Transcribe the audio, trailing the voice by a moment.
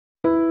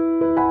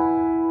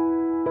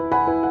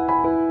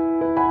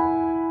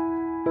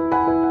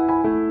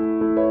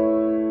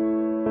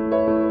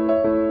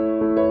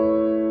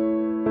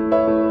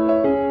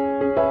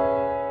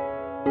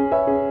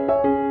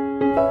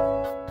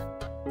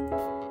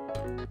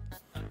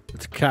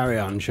Let's carry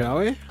on, shall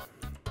we? I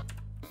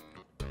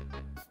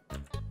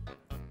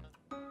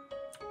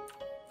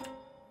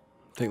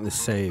think the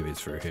save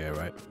is through here,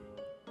 right?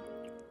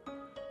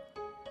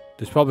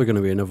 There's probably going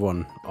to be another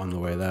one on the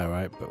way there,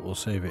 right? But we'll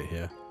save it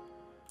here.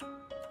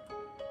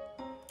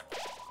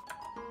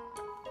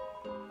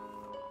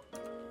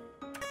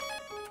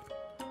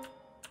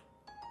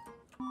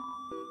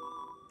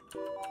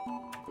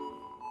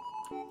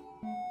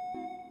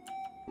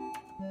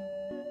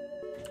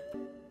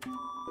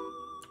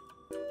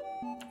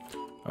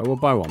 I will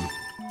buy one.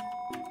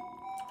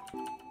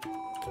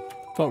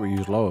 Thought we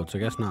used loads, I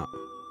guess not.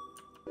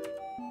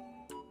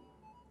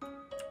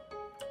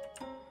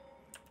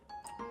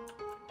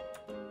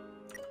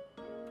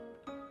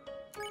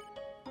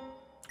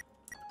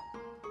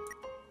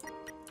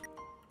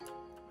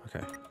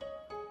 Okay.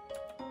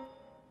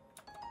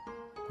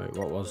 Wait,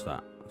 what was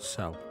that?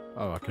 Sell.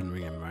 Oh, I can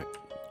ring him, right?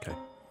 Okay.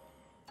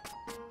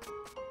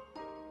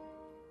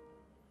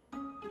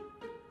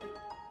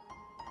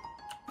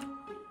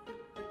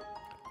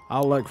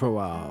 I'll lurk for a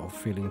while,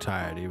 feeling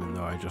tired, even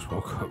though I just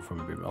woke up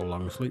from a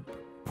long sleep.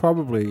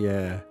 Probably,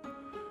 yeah,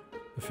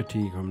 the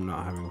fatigue from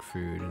not having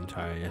food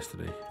entire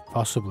yesterday.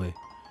 Possibly.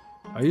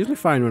 I usually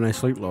find when I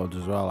sleep loads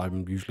as well,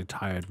 I'm usually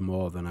tired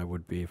more than I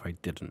would be if I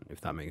didn't, if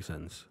that makes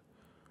sense.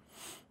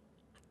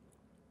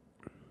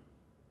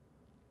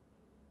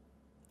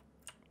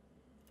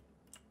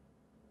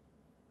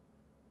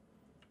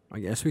 I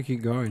guess we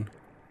keep going.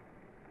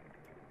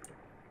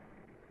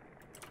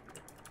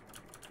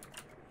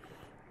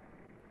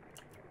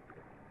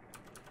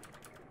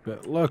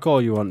 But lurk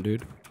all you want,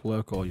 dude.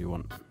 Lurk all you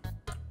want.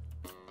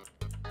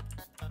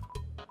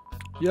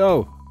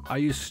 Yo, are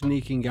you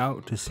sneaking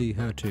out to see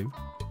her too?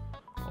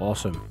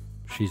 Awesome.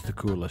 She's the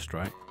coolest,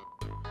 right?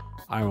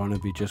 I want to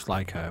be just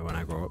like her when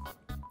I grow up.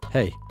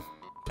 Hey,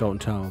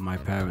 don't tell my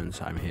parents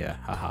I'm here.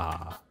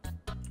 Haha.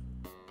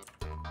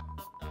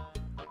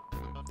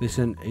 This is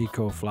an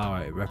eco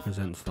flower. It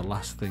represents the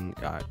last thing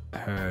I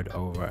heard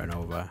over and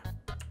over.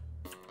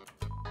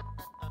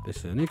 This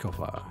is an eco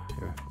flower.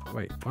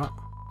 Wait, what?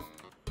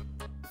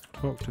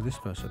 Talk to this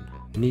person.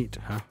 Neat,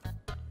 huh?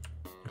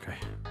 Okay.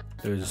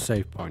 There is a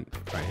save point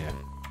right here.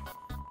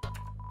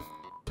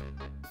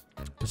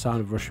 The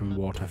sound of rushing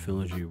water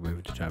fills you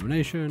with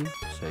determination.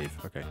 Save.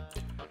 Okay.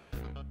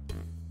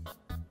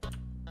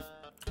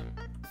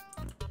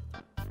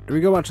 Do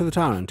we go back to the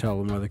town and tell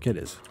them where the kid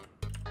is?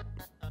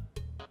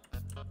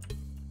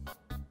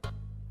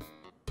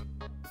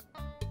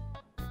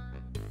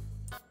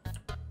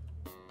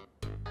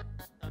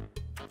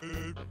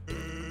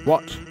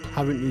 What?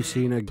 Haven't you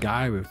seen a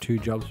guy with 2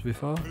 jobs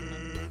before?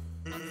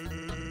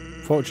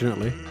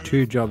 Fortunately,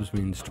 2 jobs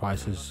means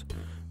twice as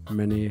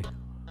many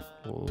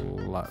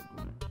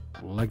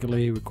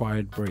legally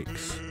required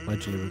breaks.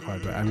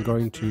 I'm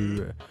going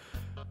to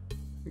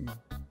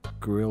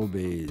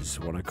Grillby's.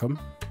 Wanna come?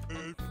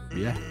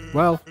 Yeah.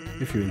 Well,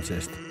 if you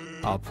insist,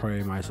 I'll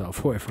pray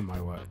myself away from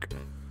my work.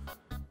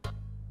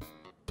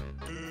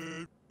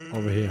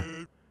 Over here.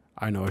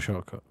 I know a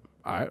shortcut.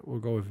 Alright, we'll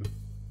go with him.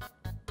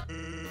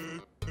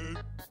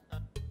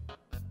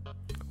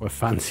 We're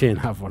fancy and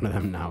have one of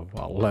them now.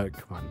 Well,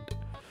 lurk command.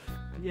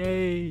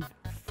 Yay!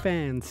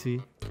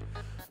 Fancy.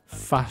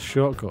 Fast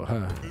shortcut,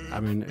 huh? I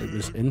mean, it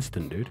was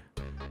instant, dude.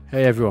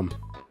 Hey, everyone.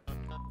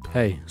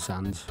 Hey,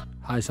 Sans.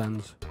 Hi,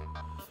 Sans.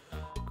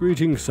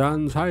 Greetings,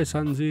 Sans. Hi,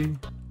 Sansy.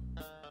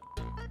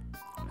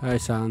 Hey,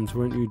 Sans.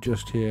 Weren't you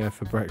just here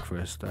for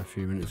breakfast a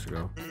few minutes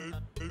ago?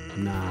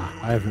 Nah,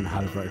 I haven't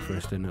had a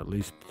breakfast in at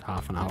least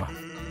half an hour.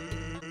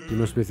 You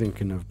must be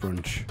thinking of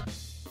brunch.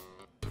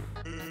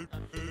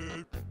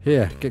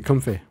 Here, get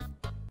comfy.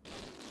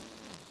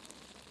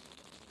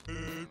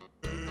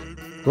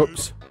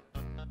 Whoops.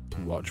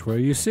 Watch where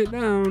you sit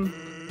down.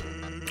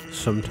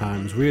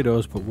 Sometimes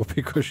weirdos put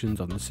whoopee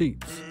cushions on the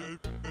seats.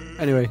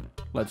 Anyway,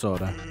 let's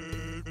order.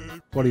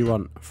 What do you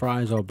want,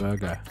 fries or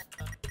burger?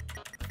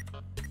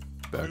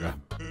 Burger.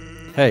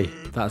 Hey,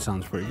 that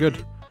sounds pretty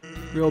good.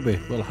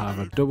 Grillby, we'll have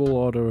a double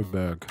order of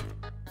burger.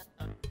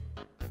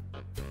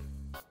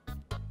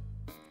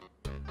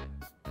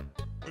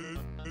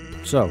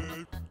 So,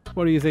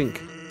 what do you think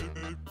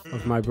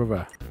of my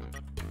brother?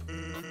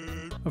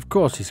 Of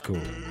course he's cool.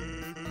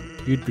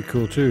 You'd be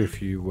cool too if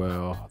you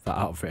wore that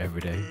outfit every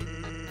day.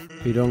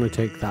 He'd only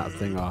take that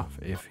thing off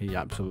if he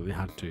absolutely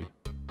had to.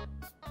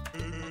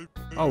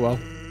 Oh well,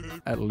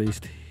 at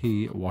least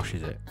he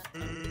washes it.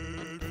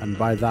 And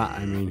by that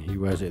I mean he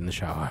wears it in the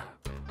shower.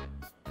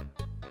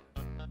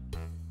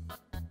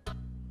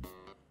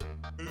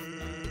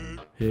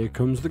 Here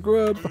comes the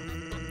grub.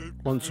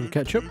 Want some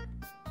ketchup?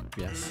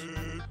 Yes.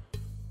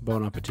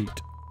 Bon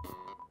appetit.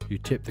 You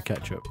tip the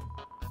ketchup.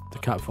 The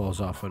cap falls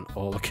off and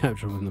all the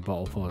ketchup in the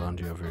bottle falls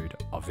onto your food,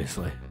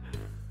 obviously.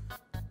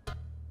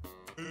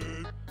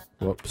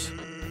 Whoops.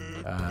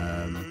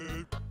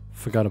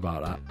 Forgot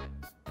about that.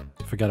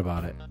 Forget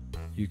about it.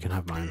 You can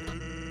have mine.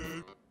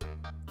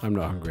 I'm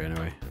not hungry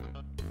anyway.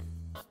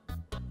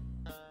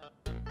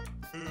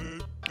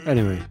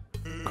 Anyway,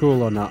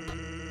 cool or not,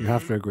 you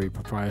have to agree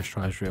Papyrus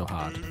tries real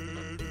hard.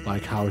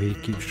 like how he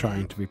keeps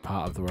trying to be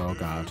part of the Royal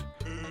Guard.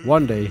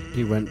 One day,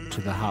 he went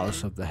to the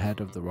house of the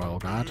head of the Royal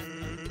Guard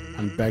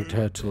and begged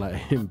her to let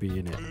him be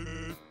in it.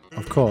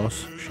 Of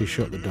course, she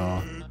shut the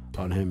door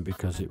on him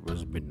because it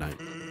was midnight.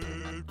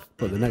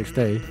 But the next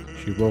day,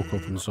 she woke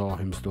up and saw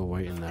him still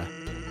waiting there.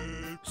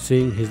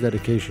 Seeing his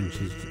dedication,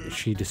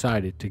 she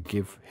decided to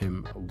give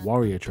him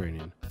warrior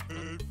training.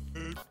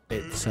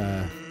 It's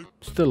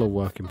still a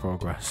work in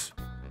progress.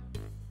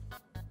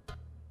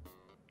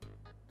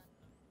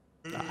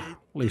 At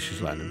least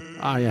she's letting him.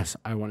 Ah, yes,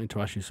 I wanted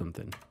to ask you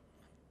something.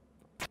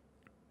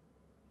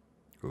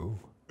 Ooh.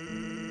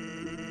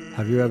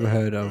 Have you ever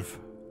heard of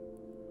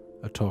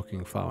a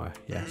talking flower?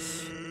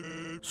 Yes.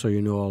 So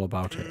you know all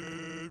about it.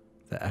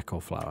 The echo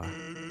flower.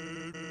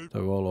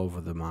 They're all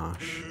over the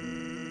marsh.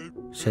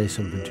 Say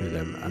something to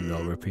them and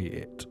they'll repeat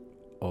it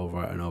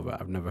over and over.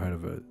 I've never heard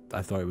of it.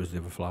 I thought it was the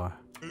other flower.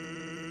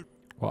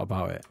 What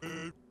about it?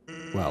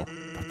 Well,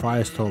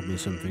 Papyrus told me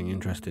something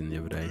interesting the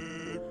other day.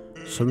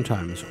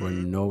 Sometimes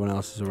when no one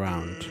else is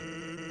around,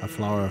 a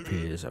flower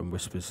appears and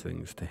whispers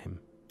things to him.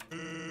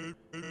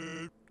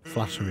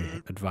 Flattery,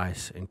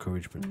 advice,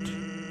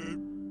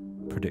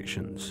 encouragement,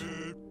 predictions.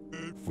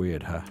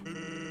 Weird, huh?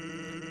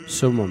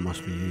 Someone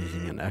must be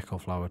using an echo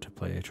flower to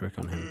play a trick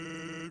on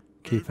him.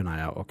 Keep an eye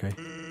out, okay?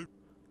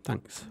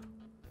 Thanks.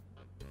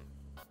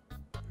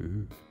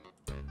 Ooh.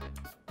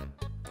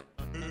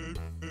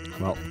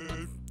 Well,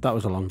 that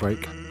was a long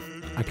break.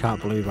 I can't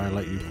believe I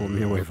let you pull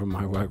me away from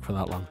my work for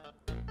that long.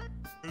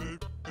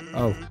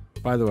 Oh,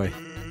 by the way,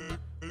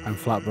 I'm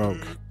flat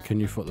broke. Can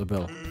you foot the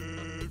bill?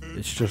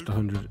 It's just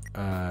 100.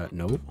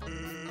 No.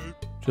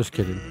 Just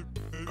kidding.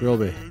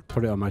 Grilby,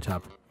 put it on my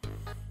tab.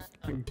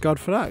 Thank God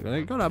for that. I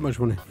ain't got that much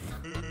money.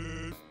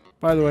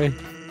 By the way,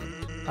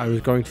 I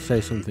was going to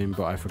say something,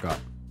 but I forgot.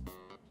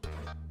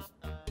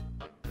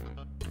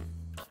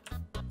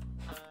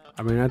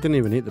 I mean, I didn't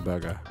even eat the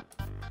burger.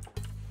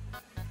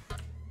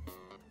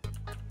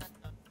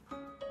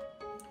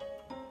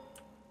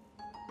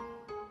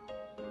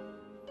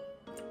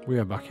 We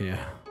are back here.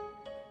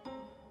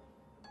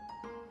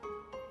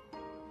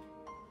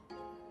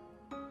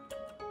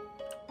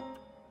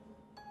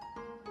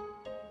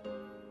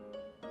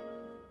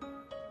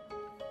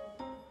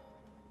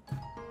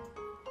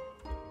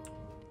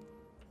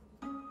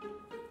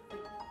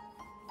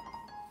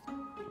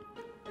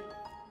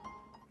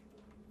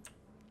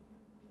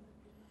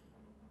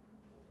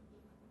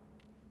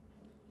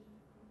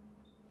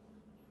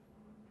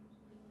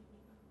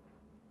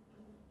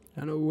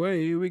 And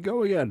away we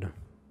go again.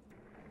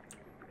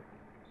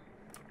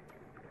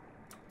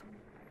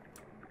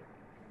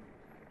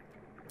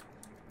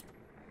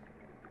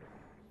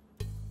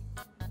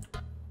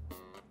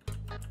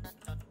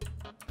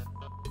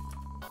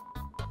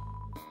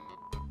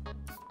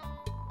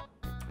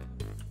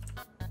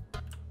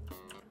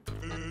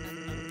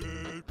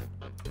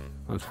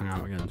 Let's hang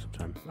out again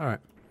sometime. Alright.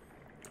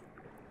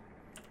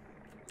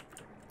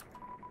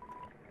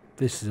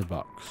 This is a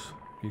box.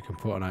 You can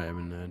put an item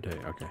in there and take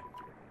it. Okay.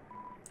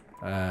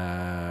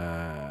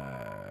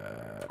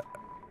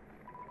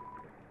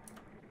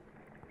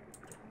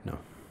 No.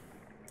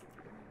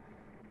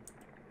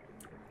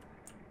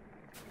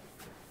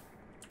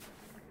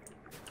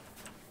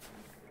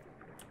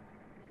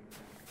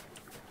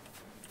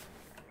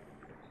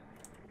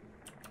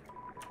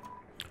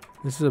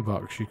 This is a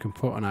box. You can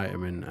put an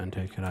item in and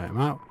take an item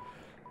out.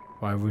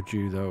 Why would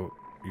you, though?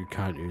 You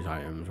can't use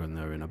items when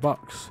they're in a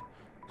box.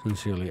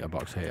 Sincerely, a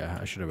box hater.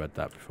 I should have read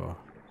that before.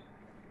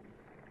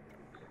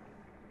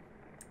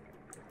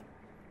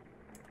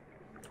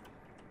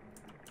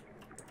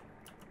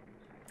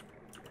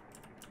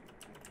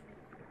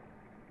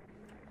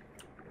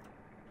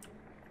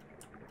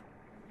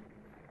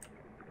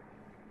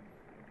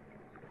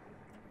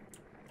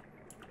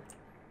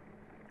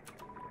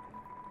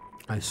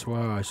 I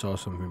swear I saw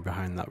something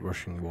behind that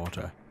rushing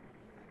water.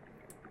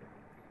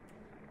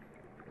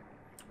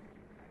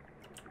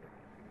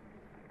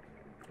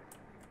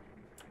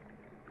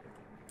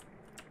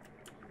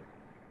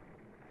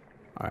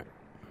 Alright.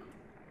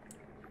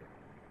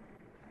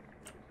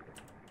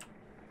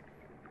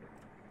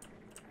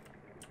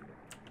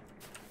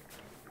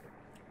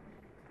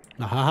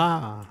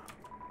 Aha!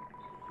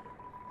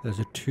 There's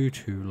a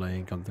tutu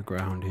laying on the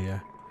ground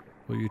here.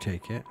 Will you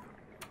take it?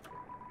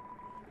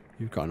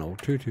 You've got an old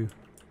tutu.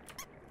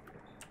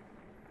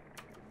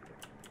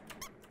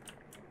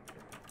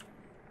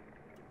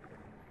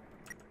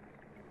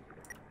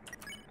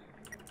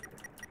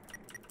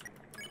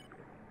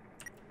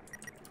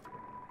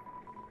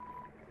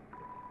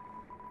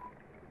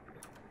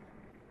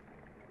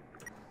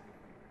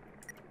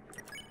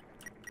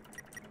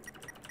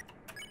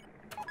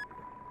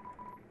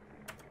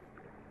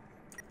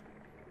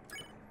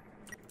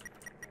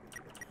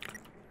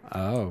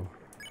 Oh.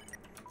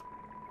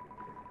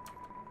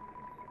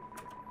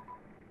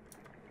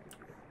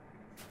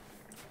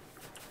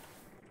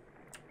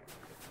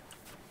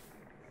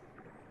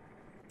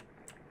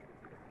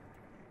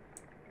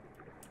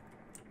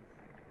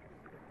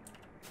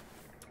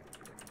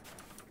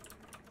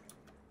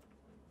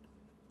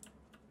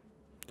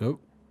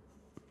 Nope.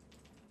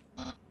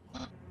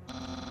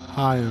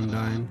 Hi,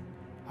 Undyne.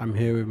 I'm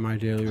here with my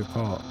daily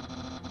report.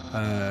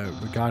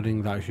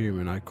 Regarding that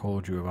human I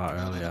called you about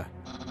earlier.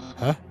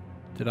 Huh?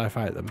 Did I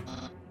fight them?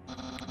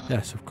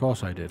 Yes, of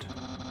course I did.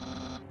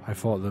 I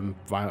fought them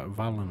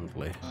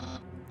valiantly.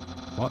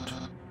 What?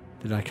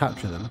 Did I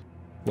capture them?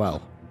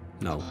 Well,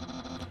 no.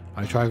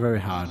 I tried very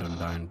hard,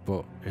 Undyne,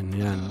 but in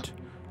the end,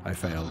 I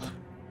failed.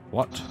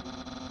 What?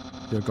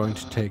 You're going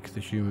to take the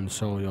human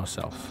soul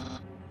yourself.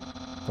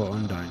 But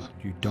Undyne,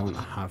 you don't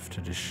have to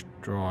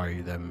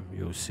destroy them,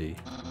 you'll see.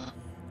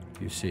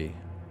 You see.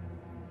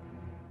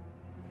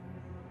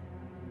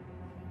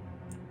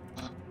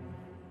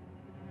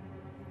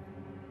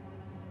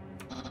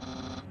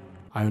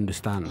 I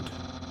understand.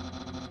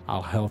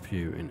 I'll help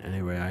you in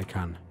any way I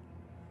can.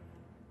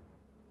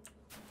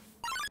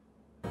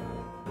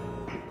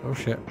 Oh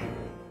shit.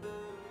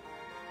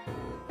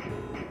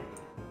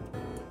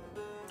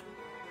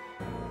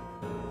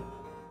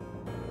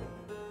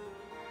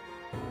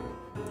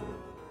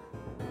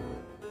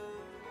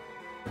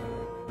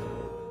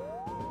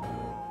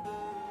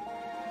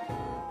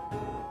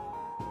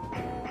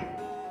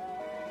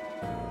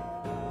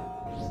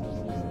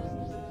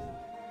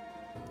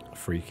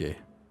 Freaky.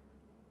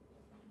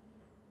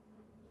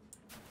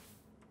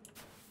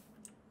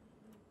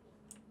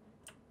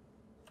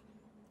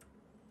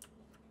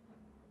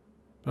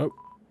 Oh,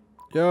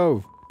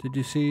 yo! Did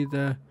you see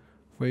the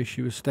way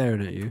she was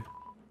staring at you?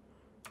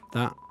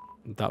 That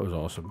was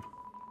awesome.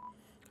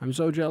 I'm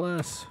so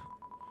jealous.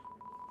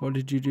 What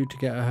did you do to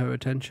get her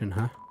attention,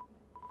 huh?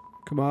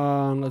 Come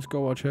on, let's go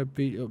watch her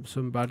beat up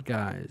some bad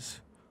guys.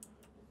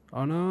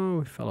 Oh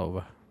no, he fell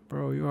over.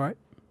 Bro, you alright?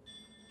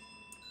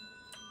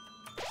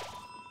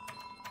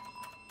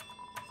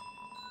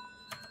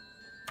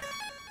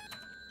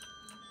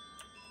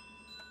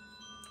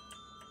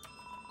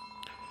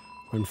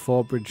 When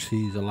Forbridge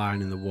sees a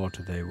line in the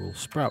water, they will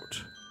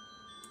sprout.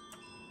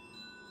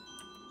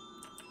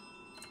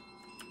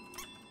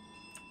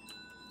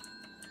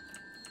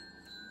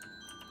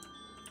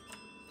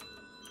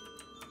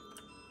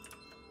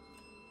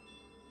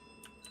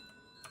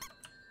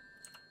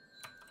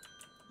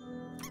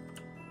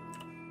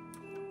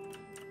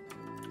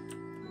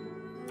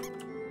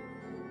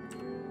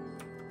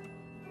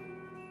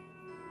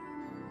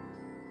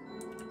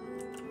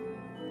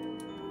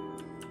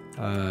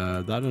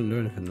 That doesn't do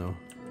anything though.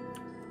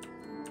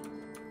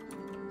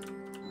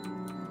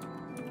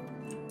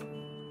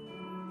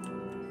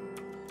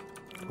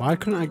 Why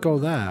couldn't I go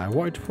there? I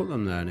wanted to put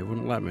them there and it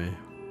wouldn't let me.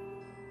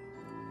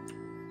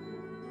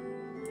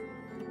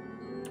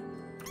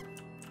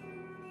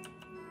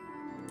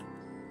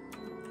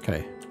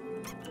 Okay.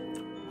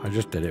 I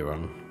just did it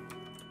wrong.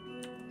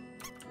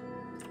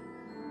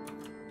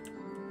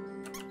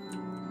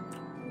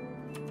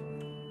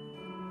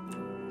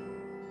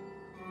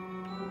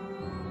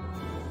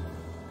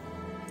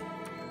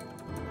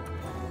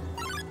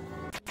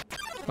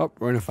 Oh,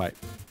 we're in a fight.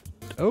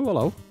 Oh,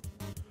 hello.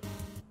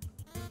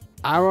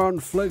 Aaron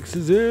Flex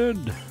is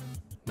in.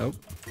 Nope.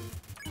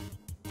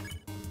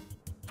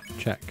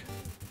 Check.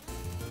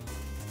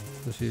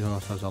 The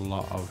seahorse has a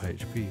lot of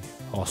HP.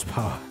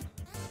 Horsepower.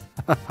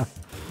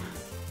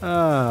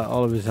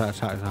 All of his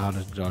attacks are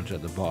harder to dodge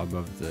at the bottom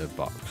of the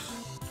box.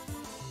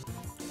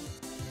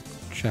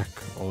 Check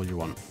all you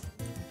want.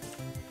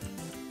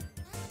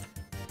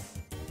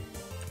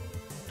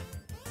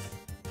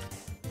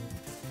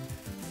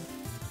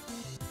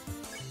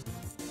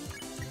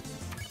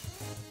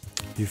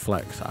 You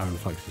flex, Iron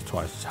Flex is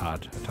twice as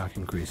hard. Attack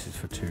increases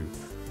for 2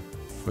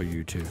 for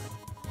you too.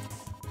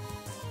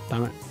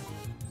 Damn it.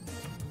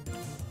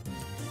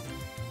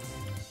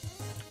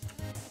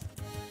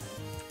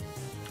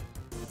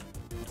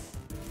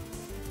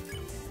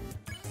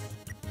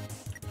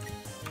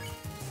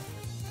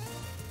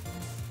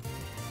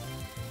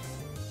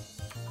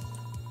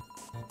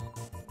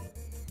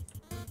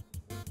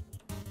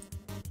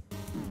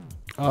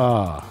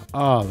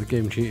 The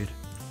game cheated.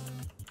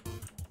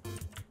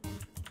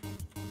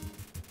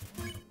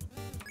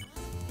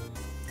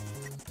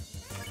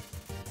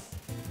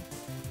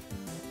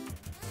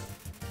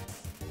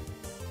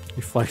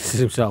 He flexes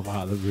himself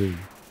out of the room.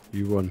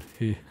 You won.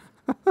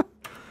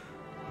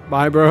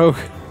 Bye, bro.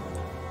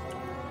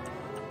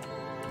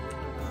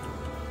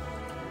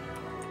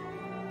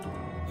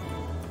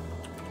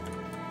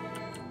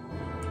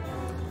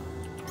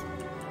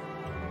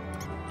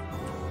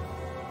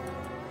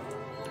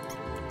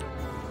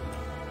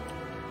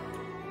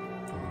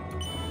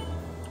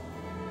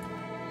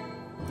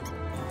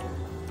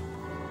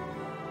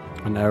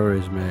 An error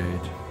is made.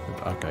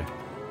 Okay.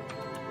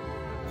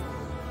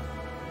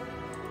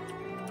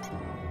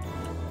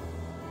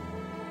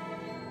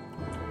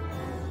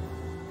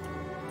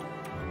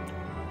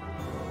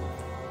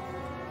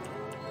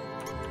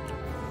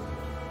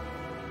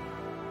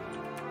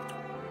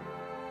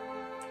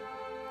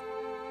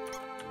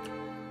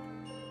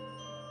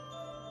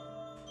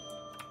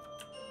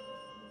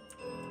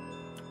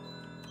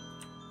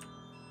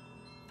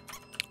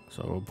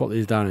 So we'll put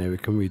these down here. We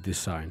can read this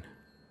sign.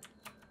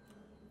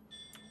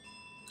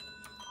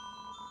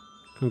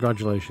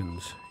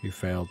 Congratulations, you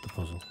failed the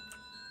puzzle.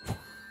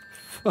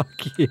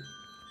 Fuck you.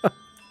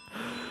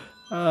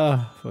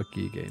 Ah, fuck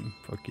you, game.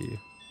 Fuck you.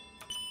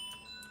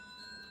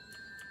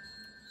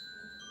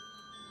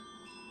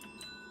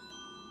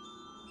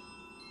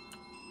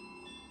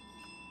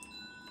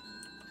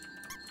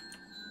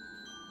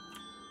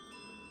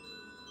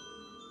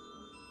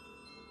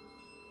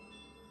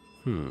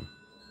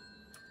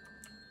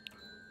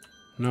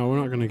 No, we're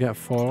not going to get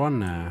 4 on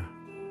there.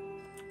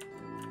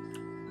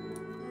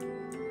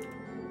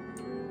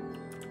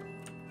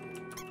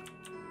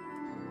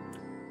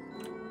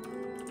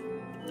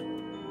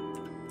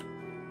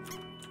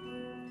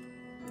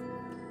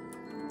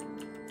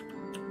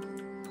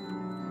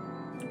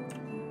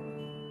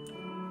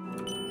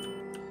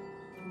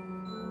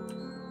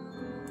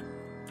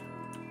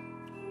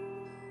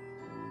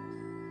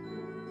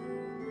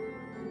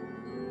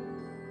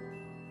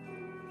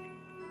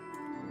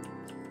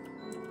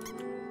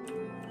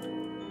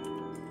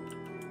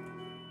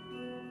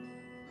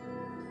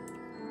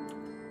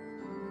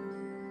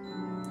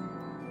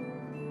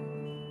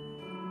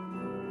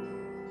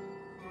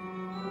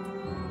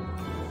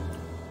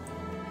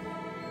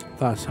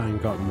 That sign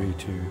got me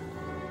to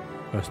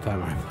first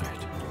time I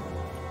played.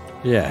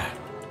 Yeah.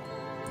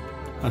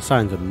 That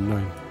sign's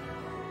annoying.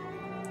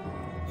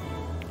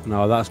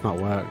 No, that's not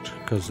worked,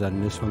 because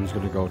then this one's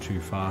going to go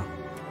too far.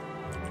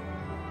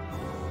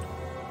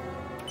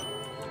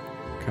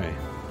 Okay.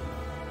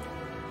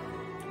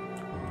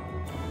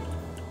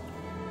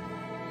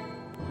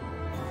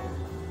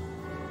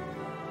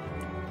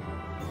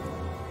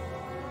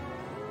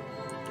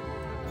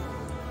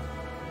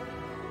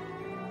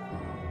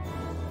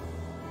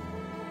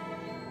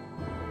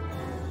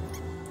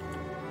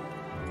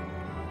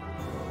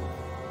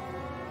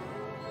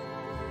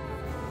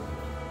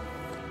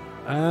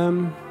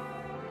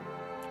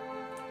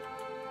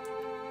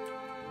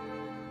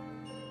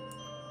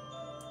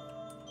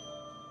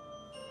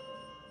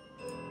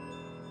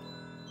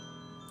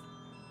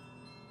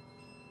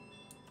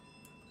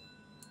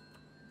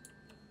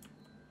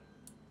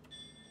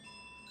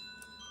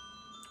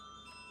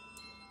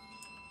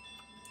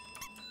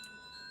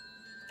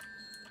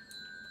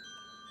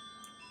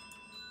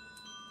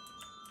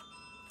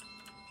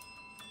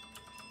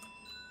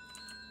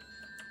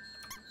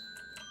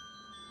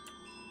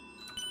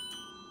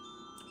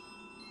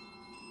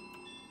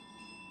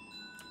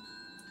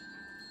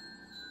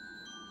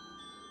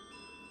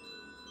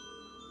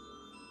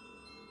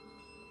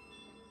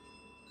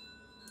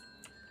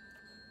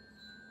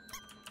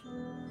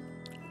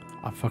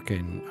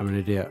 I'm an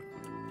idiot.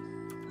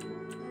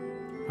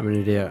 I'm an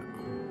idiot.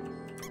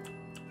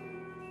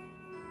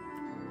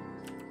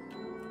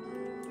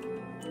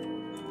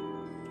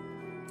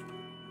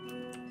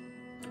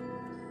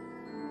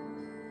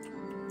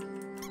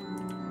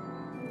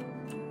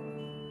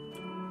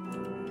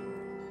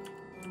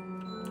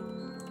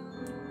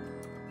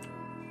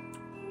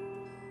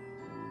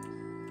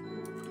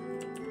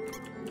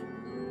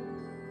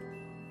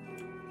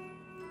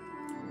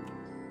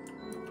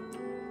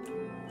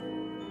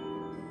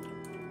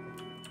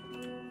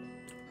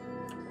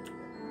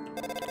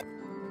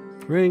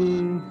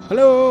 Ring.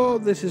 Hello,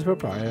 this is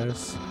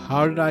Papyrus.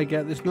 How did I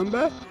get this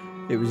number?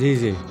 It was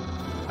easy.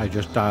 I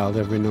just dialed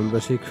every number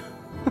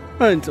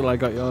until I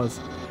got yours.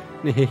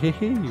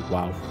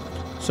 Wow.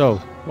 So,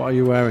 what are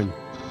you wearing?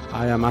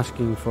 I am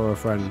asking for a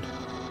friend.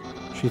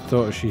 She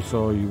thought she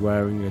saw you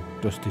wearing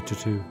a dusty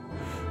tattoo.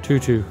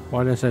 Tutu.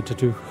 Why did I say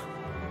tattoo?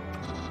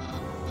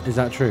 Is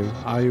that true?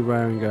 Are you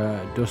wearing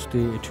a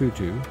dusty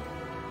tutu?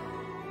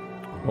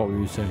 What will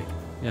you say?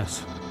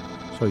 Yes.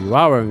 So you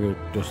are wearing a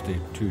dusty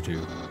tutu.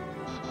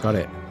 Got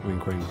it.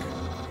 Wink wink.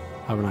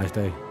 Have a nice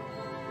day.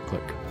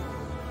 Click.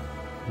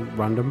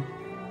 Random.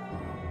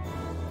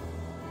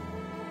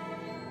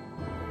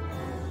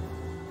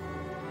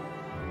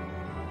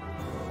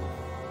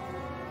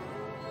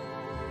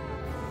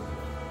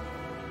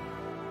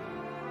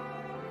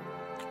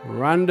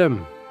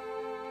 Random.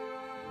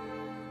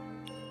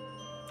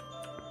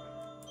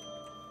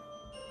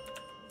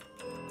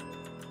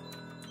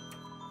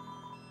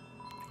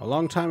 A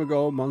long time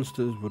ago,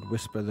 monsters would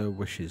whisper their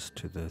wishes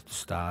to the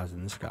stars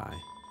in the sky.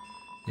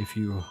 If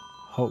you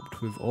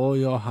hoped with all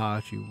your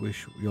heart,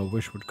 your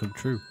wish would come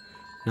true.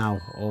 Now,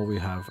 all we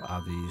have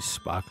are these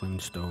sparkling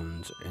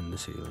stones in the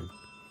ceiling.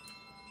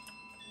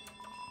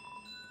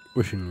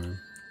 Wishing room.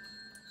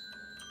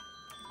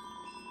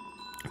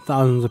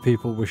 Thousands of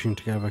people wishing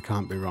together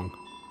can't be wrong.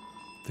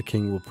 The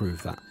king will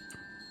prove that.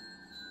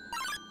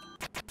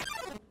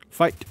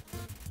 Fight!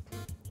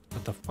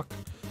 What the fuck?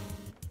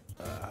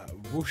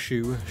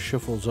 Wushu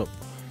shuffles up.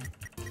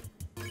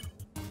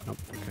 Oh,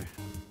 okay.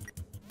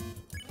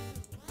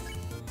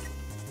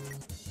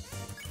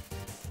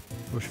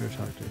 Wushu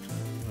tactics.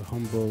 The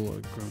humble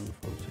grown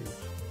 14th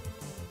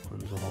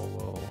runs the whole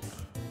world.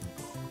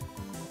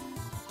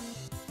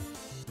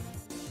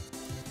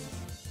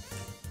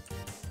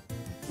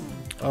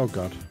 Oh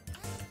god.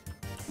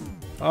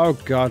 Oh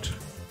god.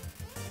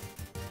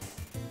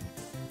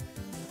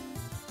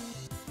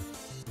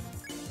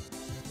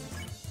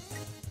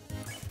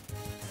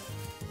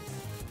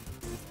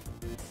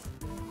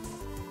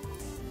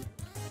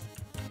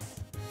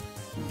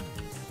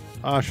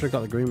 Oh, I should have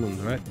got the green ones,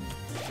 right?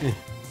 Eh.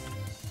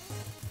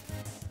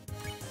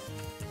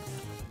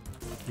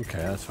 Okay,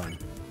 that's fine.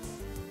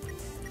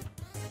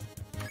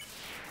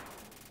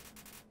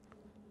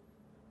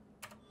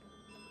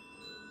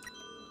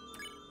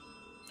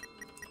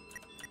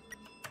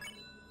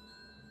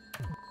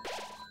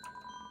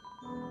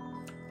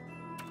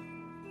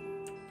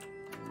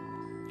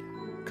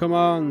 Come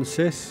on,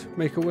 sis,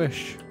 make a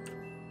wish.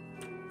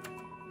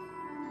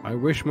 I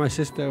wish my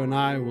sister and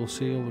I will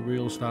see the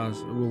real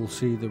stars. Will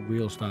see the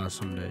real stars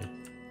someday.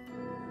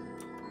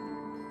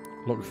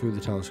 Look through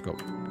the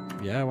telescope.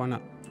 Yeah, why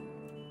not?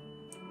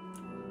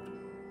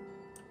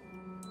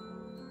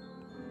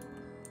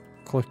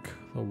 Click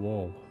the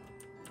wall.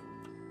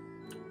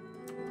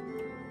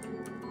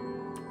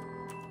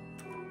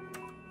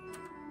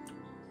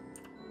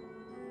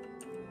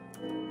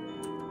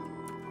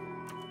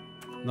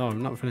 No,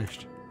 I'm not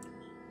finished.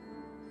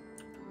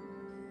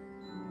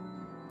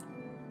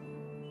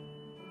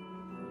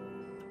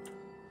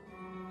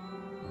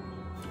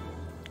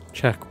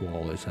 Check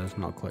wall, it says,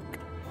 not click.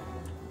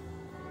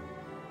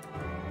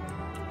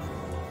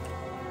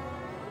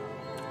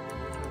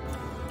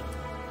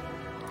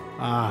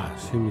 Ah,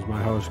 seems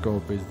my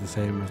horoscope is the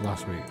same as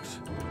last week's.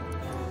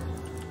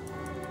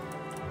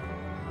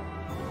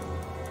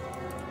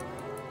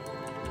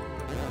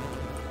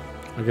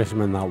 I guess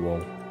I'm in that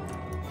wall.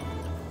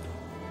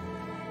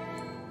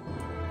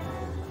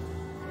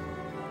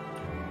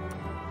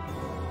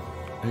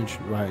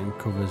 Ancient writing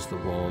covers the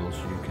walls.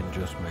 You can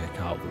just make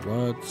out the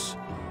words.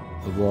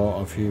 The war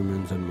of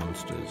humans and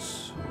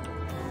monsters.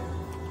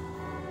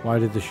 Why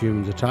did the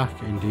humans attack?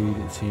 Indeed,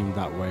 it seemed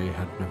that way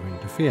had nothing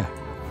to fear.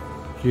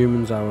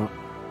 Humans are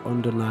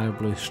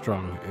undeniably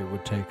strong. It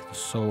would take the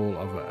soul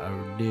of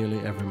nearly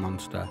every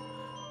monster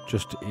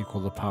just to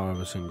equal the power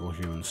of a single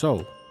human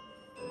soul.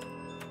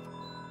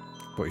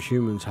 But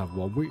humans have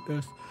one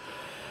weakness.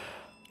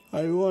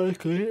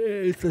 Ironically,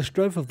 it is the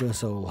strength of their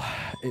soul.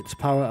 Its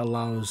power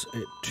allows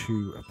it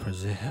to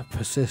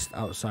persist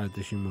outside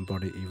the human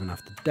body even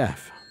after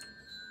death.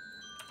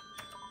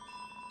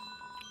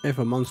 If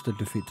a monster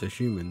defeats a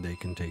human, they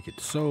can take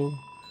its soul.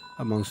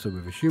 A monster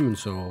with a human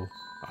soul,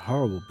 a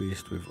horrible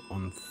beast with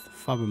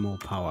unfathomable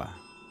power.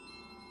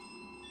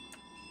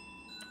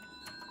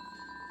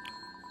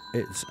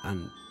 It's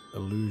an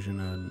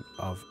illusion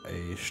of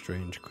a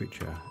strange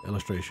creature.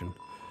 Illustration.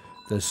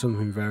 There's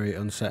something very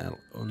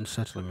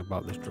unsettling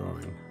about this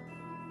drawing.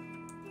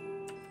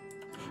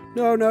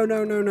 No.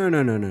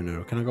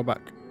 Can I go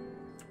back?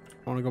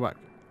 I want to go back.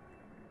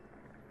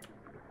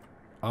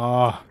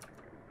 Ah.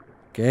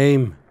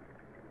 Game.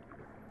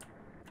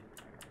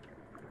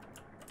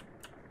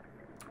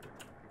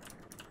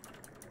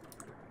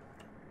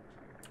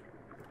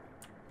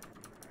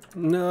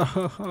 No,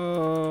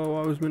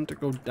 I was meant to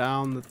go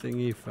down the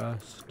thingy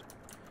first.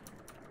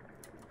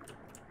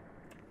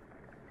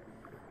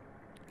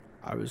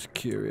 I was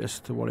curious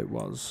to what it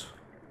was.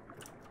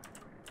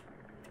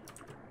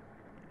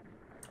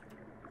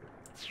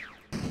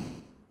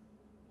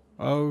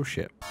 Oh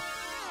shit.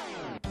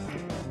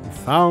 You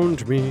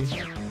found me.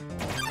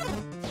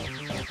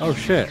 Oh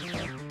shit.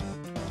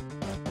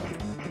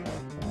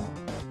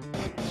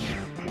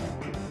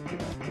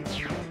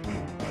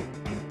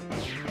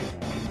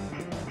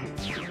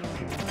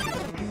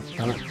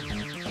 Damn it.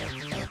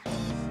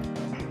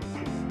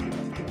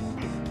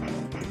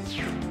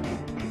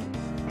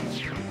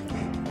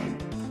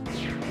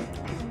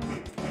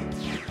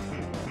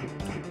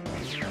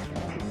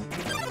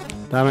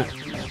 Damn it.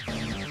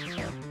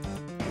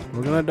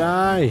 We're gonna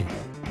die.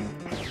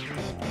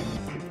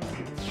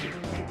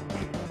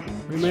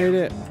 We made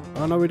it.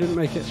 Oh no, we didn't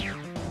make it.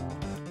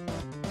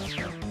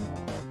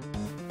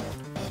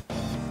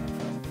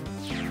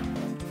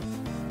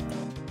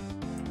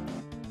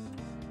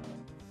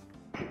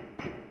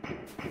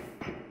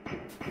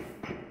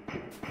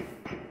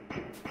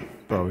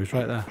 Bro, he's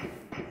right there.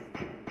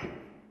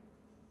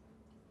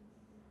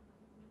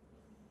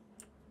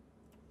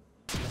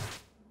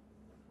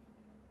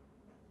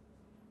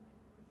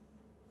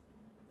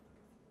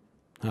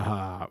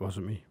 Haha, it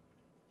wasn't me.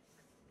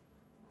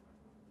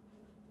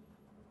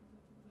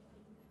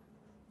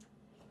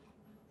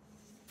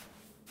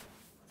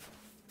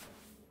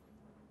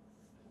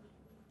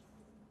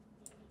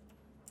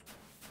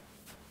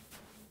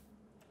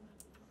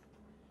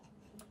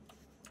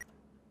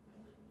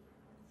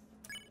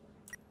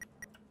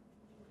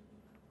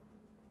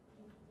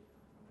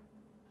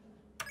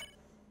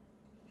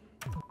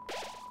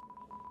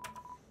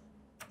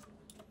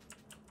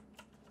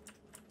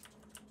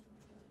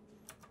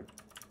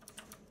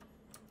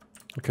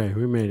 Okay,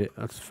 we made it.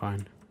 That's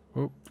fine.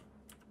 Oh.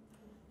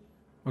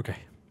 Okay.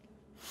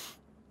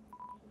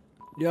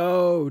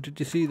 Yo, did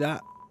you see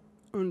that?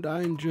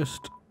 Undyne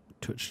just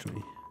touched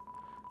me.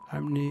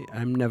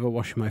 I'm never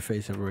washing my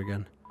face ever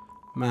again.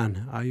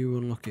 Man, are you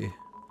unlucky?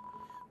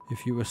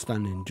 If you were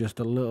standing just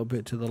a little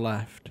bit to the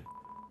left,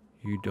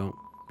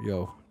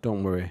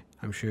 don't worry.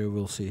 I'm sure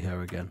we'll see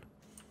her again.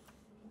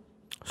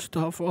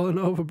 Stop falling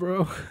over,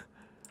 bro.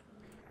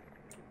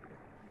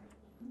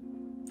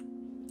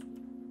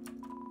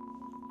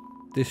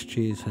 This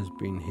cheese has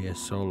been here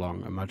so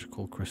long, a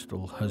magical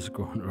crystal has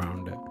grown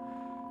around it.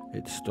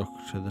 It's stuck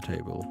to the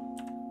table.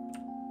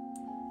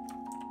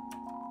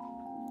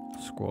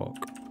 Squawk.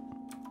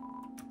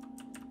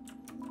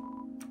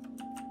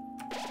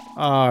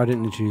 Oh, I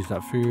didn't need to use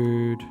that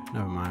food.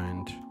 Never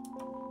mind.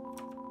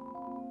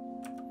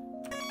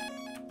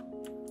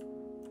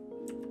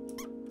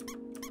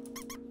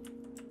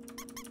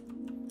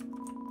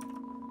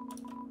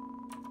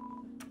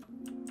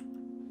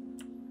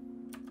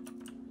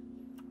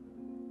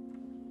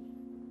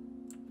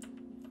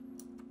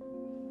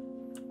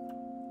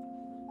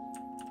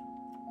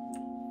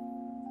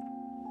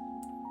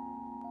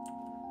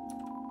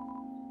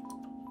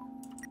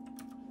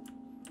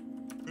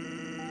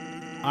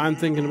 I'm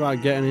thinking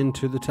about getting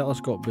into the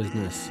telescope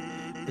business.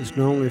 It's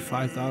normally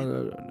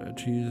 5,000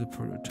 to use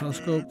a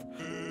telescope,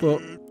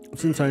 but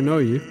since I know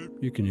you,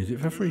 you can use it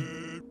for free.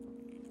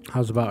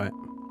 How's about it?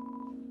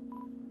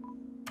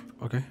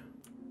 Okay.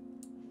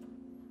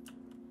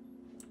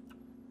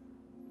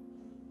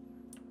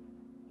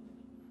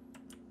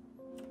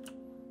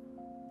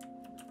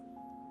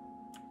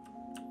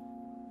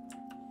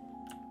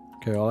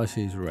 Okay, all I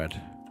see is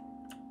red.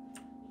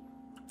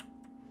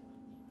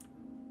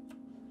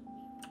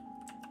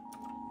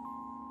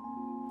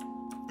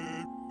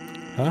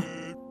 Huh?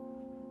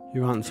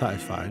 You aren't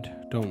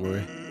satisfied? Don't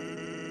worry.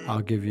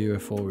 I'll give you a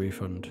full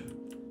refund.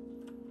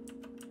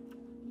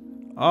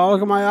 Oh,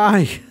 look at my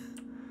eye!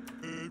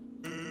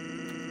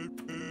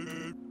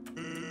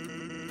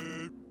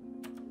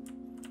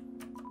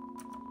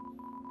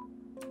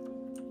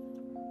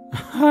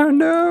 Oh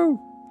no!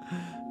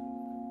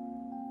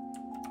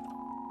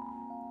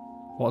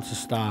 What's a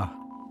star?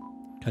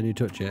 Can you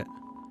touch it?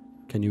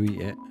 Can you eat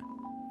it?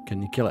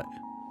 Can you kill it?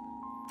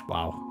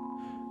 Wow.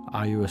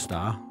 Are you a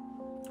star?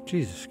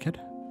 Jesus, kid.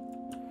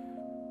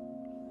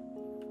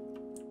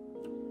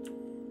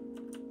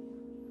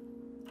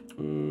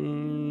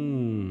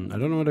 I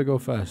don't know where to go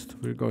first.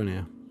 We're going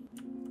here.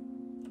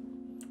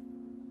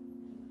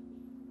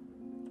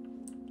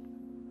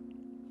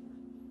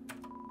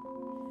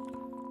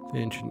 The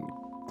ancient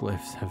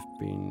glyphs have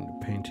been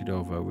painted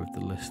over with the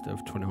list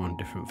of 21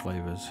 different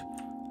flavors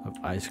of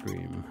ice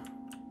cream.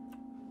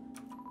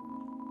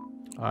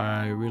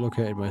 I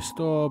relocated my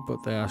store,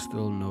 but there are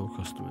still no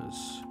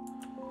customers.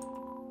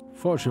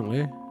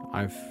 Fortunately,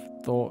 I've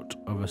thought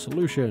of a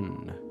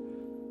solution.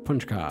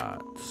 Punch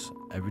cards.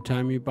 Every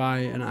time you buy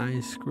an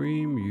ice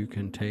cream, you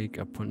can take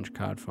a punch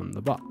card from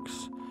the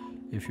box.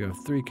 If you have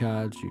 3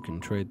 cards, you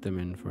can trade them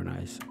in for an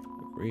ice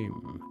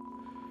cream.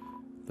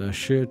 They're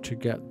sure to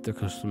get the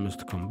customers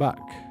to come back.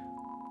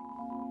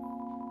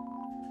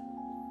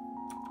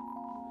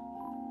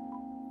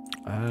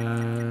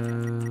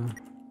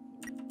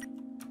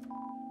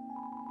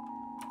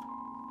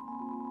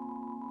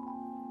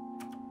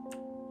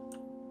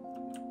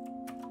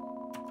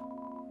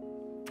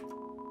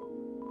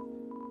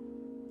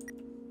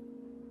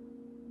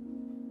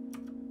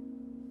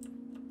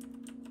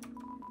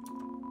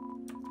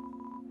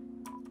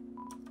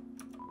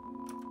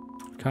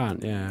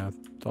 Can't, yeah, I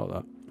thought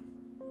that.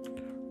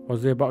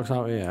 Was there a box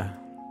out here?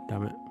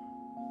 Damn it.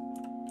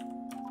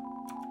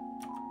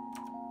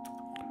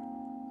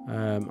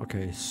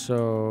 Okay,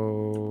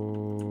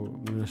 so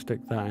I'm gonna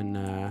stick that in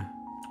there.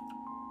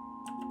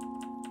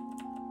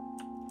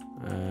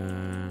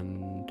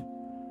 And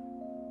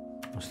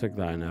I'll stick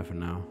that in there for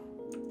now.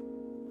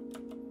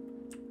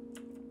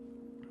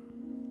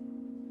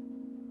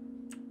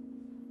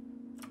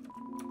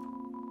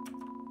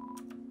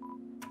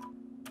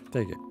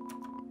 Take it.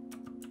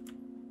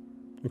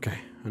 Okay,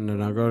 and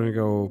then I'm going to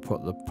go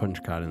put the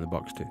punch card in the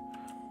box too.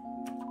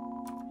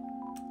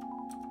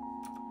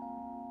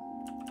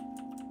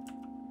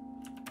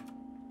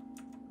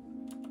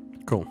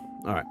 Cool,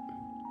 alright.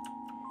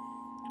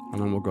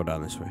 And then we'll go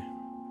down this way.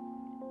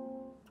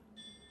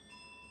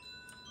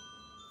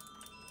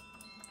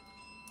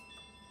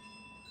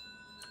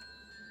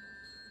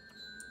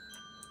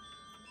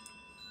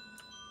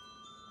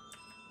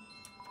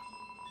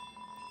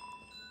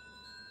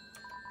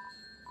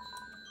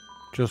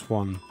 Just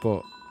one,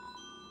 but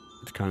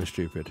it's kind of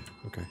stupid.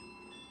 Okay.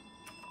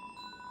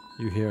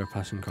 You hear a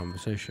passing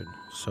conversation,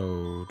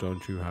 so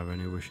don't you have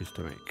any wishes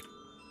to make?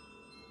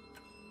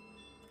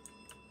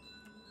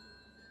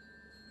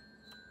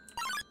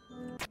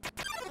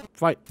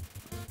 Fight!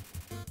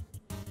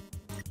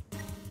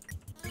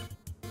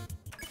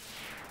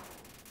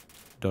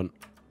 Done.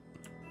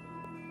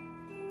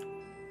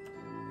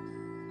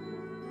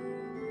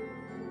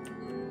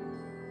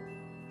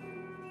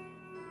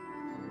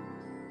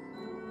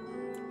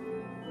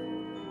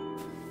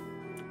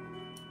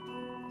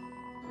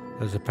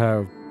 There's a pair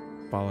of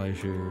ballet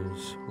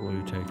shoes. Will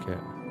you take it?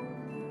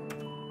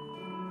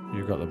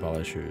 You got the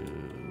ballet shoes.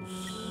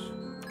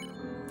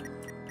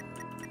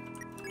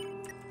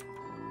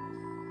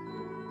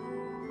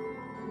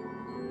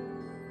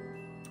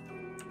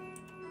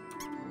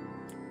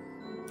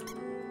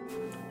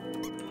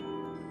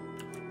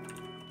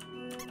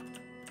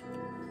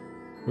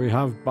 We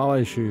have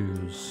ballet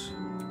shoes.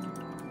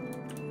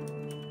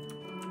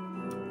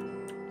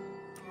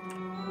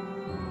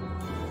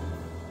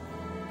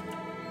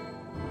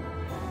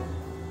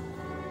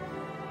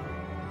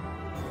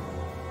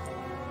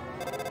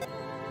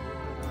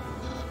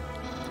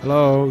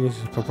 Hello, this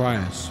is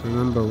Papyrus.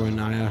 Remember when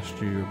I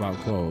asked you about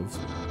clothes?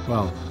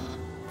 Well,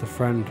 the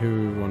friend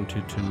who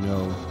wanted to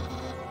know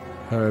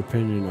her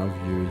opinion of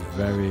you is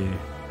very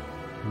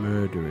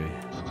murdery.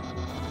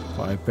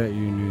 But I bet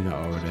you knew that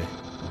already.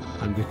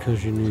 And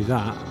because you knew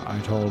that, I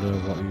told her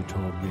what you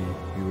told me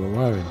you were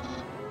wearing.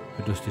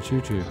 A dusty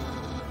tutu.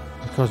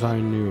 Because I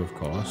knew, of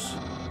course,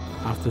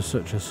 after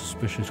such a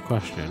suspicious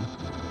question,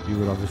 you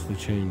would obviously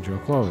change your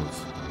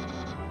clothes.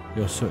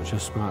 You're such a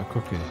smart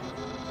cookie.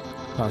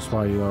 That's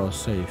why you're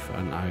safe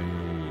and I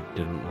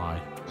didn't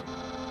lie.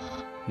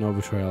 No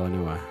betrayal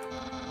anywhere.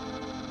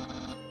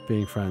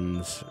 Being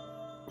friends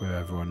with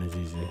everyone is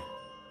easy.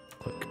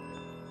 Click.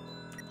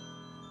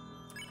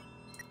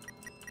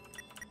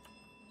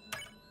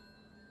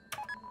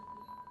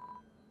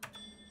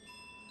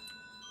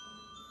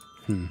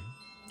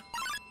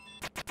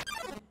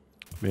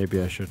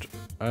 Maybe I should.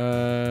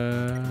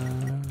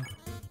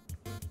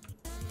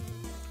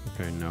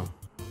 Okay, no.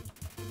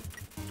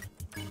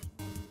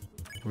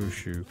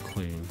 Wushu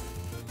clean.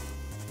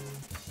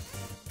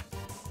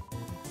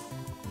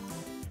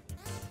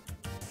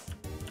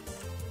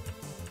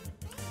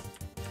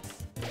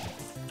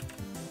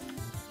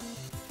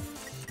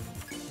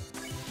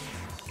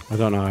 I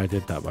don't know how I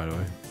did that, by the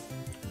way.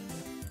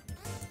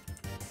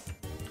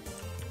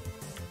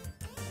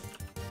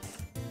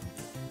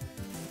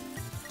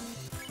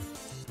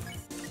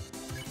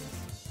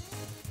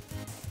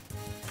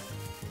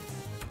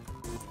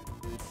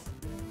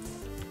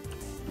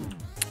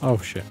 Oh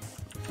shit.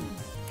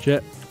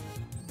 Shit.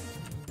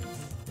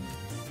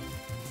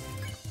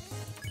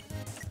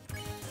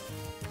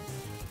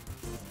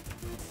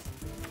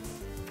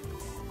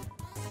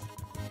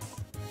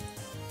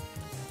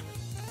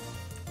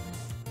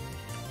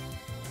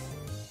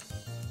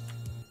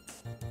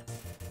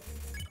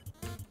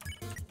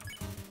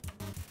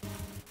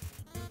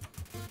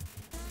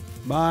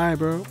 Bye,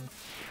 bro.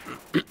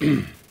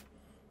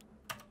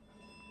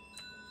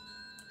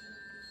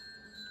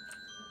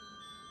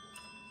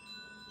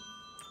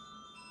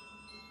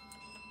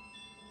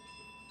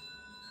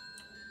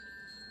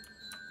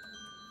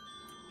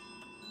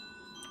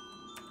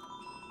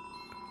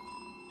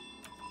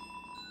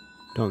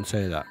 Don't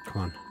say that.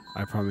 Come on.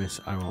 I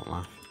promise I won't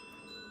laugh.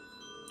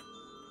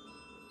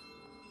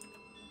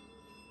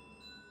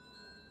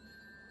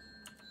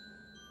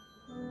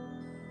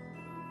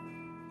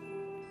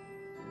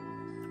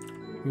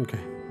 Okay,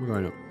 we're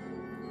going up.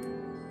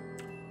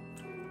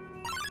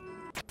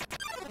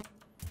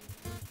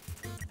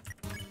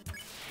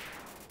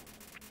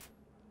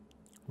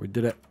 We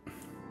did it.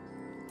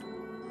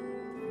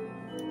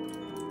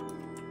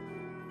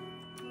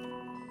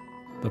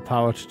 The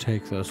power to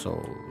take their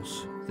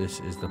souls. This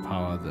is the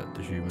power that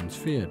the humans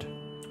feared.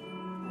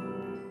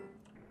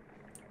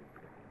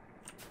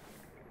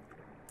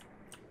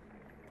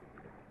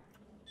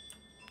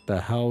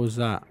 The hell was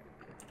that?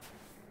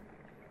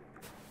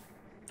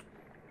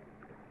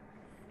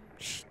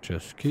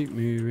 Just keep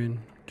moving.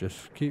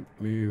 Just keep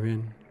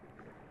moving.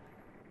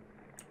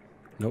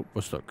 Nope,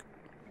 we're stuck.